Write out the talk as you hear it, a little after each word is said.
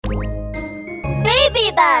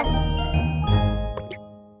Baby Bus!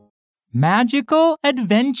 Magical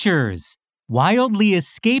Adventures. Wildly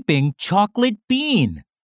Escaping Chocolate Bean.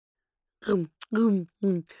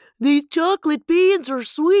 These chocolate beans are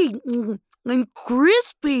sweet and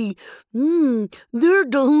crispy. They're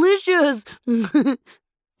delicious.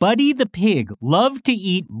 Buddy the pig loved to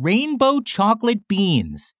eat rainbow chocolate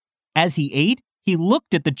beans. As he ate, he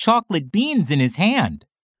looked at the chocolate beans in his hand.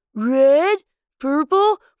 Red,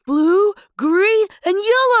 purple, blue, green, and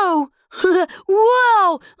yellow.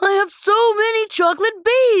 Wow, I have so many chocolate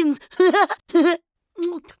beans.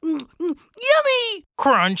 Yummy!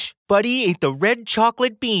 Crunch! Buddy ate the red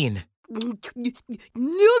chocolate bean. Yummy,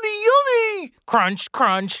 yummy! Crunch,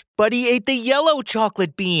 crunch! Buddy ate the yellow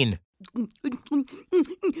chocolate bean. Yummy,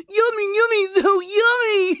 so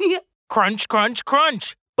yummy! Crunch, crunch,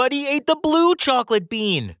 crunch! Buddy ate the blue chocolate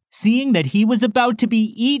bean. Seeing that he was about to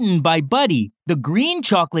be eaten by Buddy, the green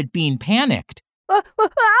chocolate bean panicked. I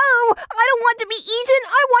don't want to be eaten.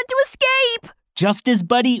 I want to escape. Just as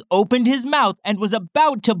Buddy opened his mouth and was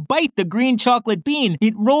about to bite the green chocolate bean,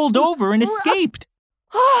 it rolled over and escaped.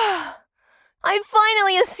 I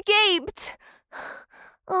finally escaped.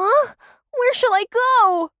 Where shall I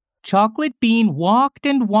go? Chocolate Bean walked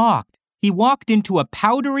and walked. He walked into a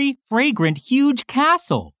powdery, fragrant, huge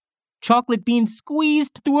castle. Chocolate Bean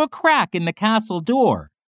squeezed through a crack in the castle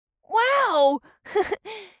door. Wow!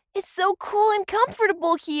 It's so cool and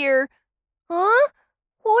comfortable here.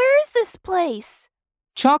 Where is this place?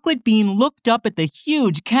 Chocolate Bean looked up at the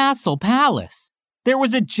huge castle palace. There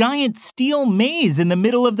was a giant steel maze in the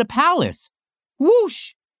middle of the palace.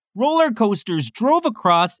 Whoosh! Roller coasters drove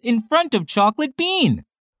across in front of Chocolate Bean.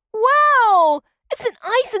 Wow! It's an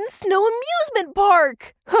ice and snow amusement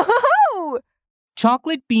park! Ho-ho-ho!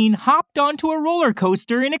 Chocolate Bean hopped onto a roller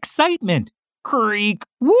coaster in excitement. Creak!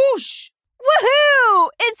 Whoosh! Woohoo!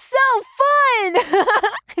 It's so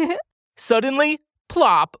fun! Suddenly,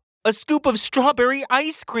 plop! A scoop of strawberry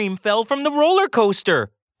ice cream fell from the roller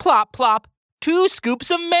coaster. Plop, plop! 2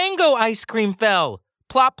 scoops of mango ice cream fell.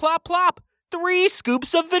 Plop, plop, plop! 3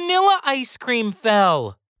 scoops of vanilla ice cream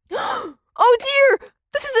fell. Oh dear!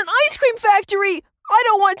 This is an ice cream factory! I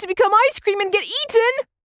don't want to become ice cream and get eaten!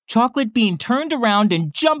 Chocolate Bean turned around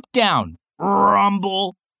and jumped down.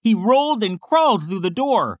 Rumble! He rolled and crawled through the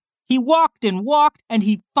door. He walked, and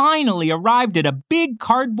he finally arrived at a big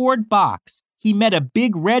cardboard box. He met a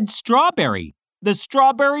big red strawberry. The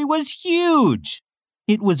strawberry was huge.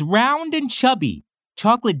 It was round and chubby.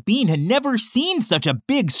 Chocolate Bean had never seen such a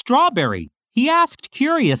big strawberry. He asked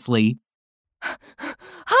curiously,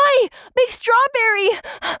 Hi, Big Strawberry!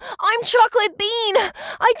 I'm Chocolate Bean!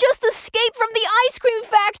 I just escaped from the ice cream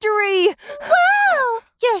factory! Wow!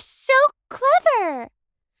 You're so clever!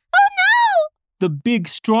 Oh no! The big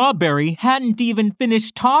strawberry hadn't even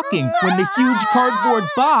finished talking when the huge cardboard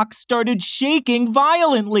box started shaking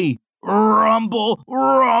violently. Rumble,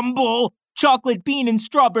 rumble! Chocolate Bean and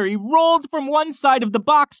Strawberry rolled from one side of the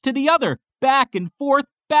box to the other, back and forth,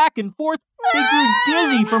 back and forth. They grew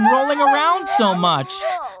dizzy from rolling around so much.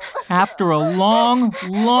 After a long,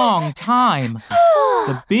 long time,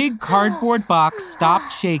 the big cardboard box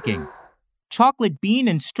stopped shaking. Chocolate Bean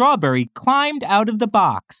and Strawberry climbed out of the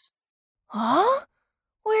box. Huh?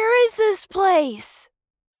 Where is this place?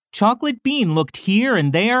 Chocolate Bean looked here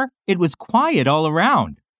and there. It was quiet all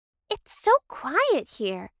around. It's so quiet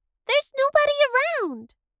here. There's nobody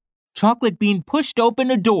around. Chocolate Bean pushed open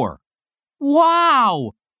a door.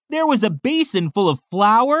 Wow! There was a basin full of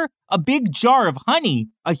flour, a big jar of honey,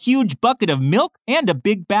 a huge bucket of milk, and a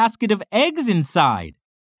big basket of eggs inside.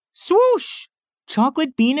 Swoosh!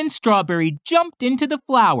 Chocolate Bean and Strawberry jumped into the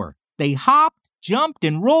flour. They hopped, jumped,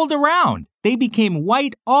 and rolled around. They became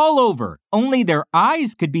white all over. Only their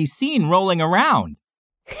eyes could be seen rolling around.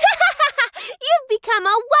 You've become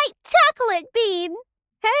a white chocolate bean.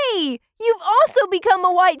 Hey, you've also become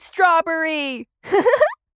a white strawberry!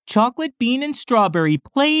 Chocolate Bean and Strawberry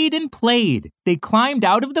played and played. They climbed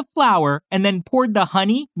out of the flour and then poured the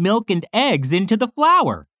honey, milk, and eggs into the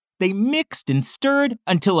flour. They mixed and stirred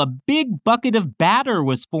until a big bucket of batter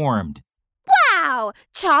was formed. Wow!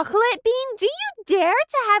 Chocolate Bean, do you dare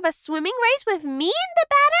to have a swimming race with me in the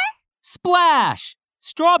batter? Splash!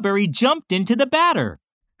 Strawberry jumped into the batter.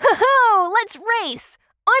 Ho-ho! Let's race!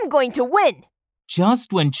 I'm going to win!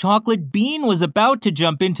 Just when Chocolate Bean was about to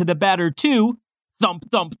jump into the batter too,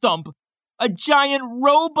 thump, thump, thump, a giant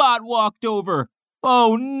robot walked over.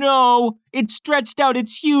 Oh no! It stretched out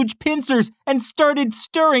its huge pincers and started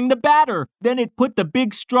stirring the batter. Then it put the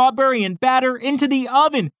big strawberry and batter into the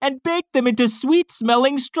oven and baked them into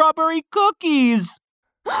sweet-smelling strawberry cookies.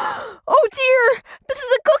 Oh dear! This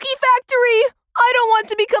is a cookie factory! I don't want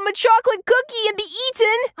to become a chocolate cookie and be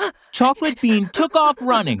eaten. Chocolate Bean took off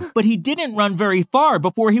running, but he didn't run very far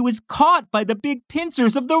before he was caught by the big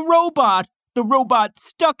pincers of the robot. The robot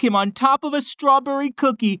stuck him on top of a strawberry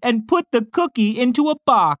cookie and put the cookie into a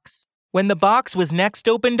box. When the box was next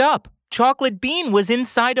opened up, Chocolate Bean was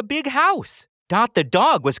inside a big house. Dot the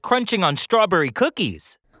dog was crunching on strawberry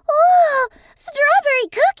cookies. Oh, strawberry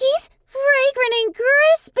cookies! Fragrant and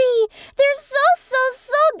crispy! They're so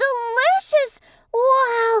delicious!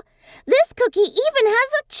 Wow! This cookie even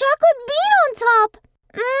has a chocolate bean on top!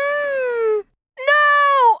 Mmm!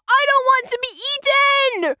 No! I don't want to be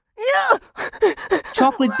eaten!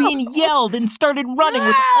 Chocolate Bean yelled and started running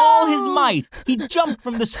with all his might. He jumped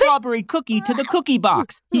from the strawberry cookie to the cookie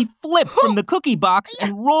box. He flipped from the cookie box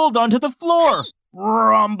and rolled onto the floor.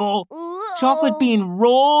 Rumble! Chocolate Bean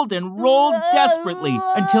rolled and rolled desperately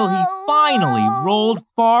until he finally rolled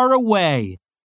far away.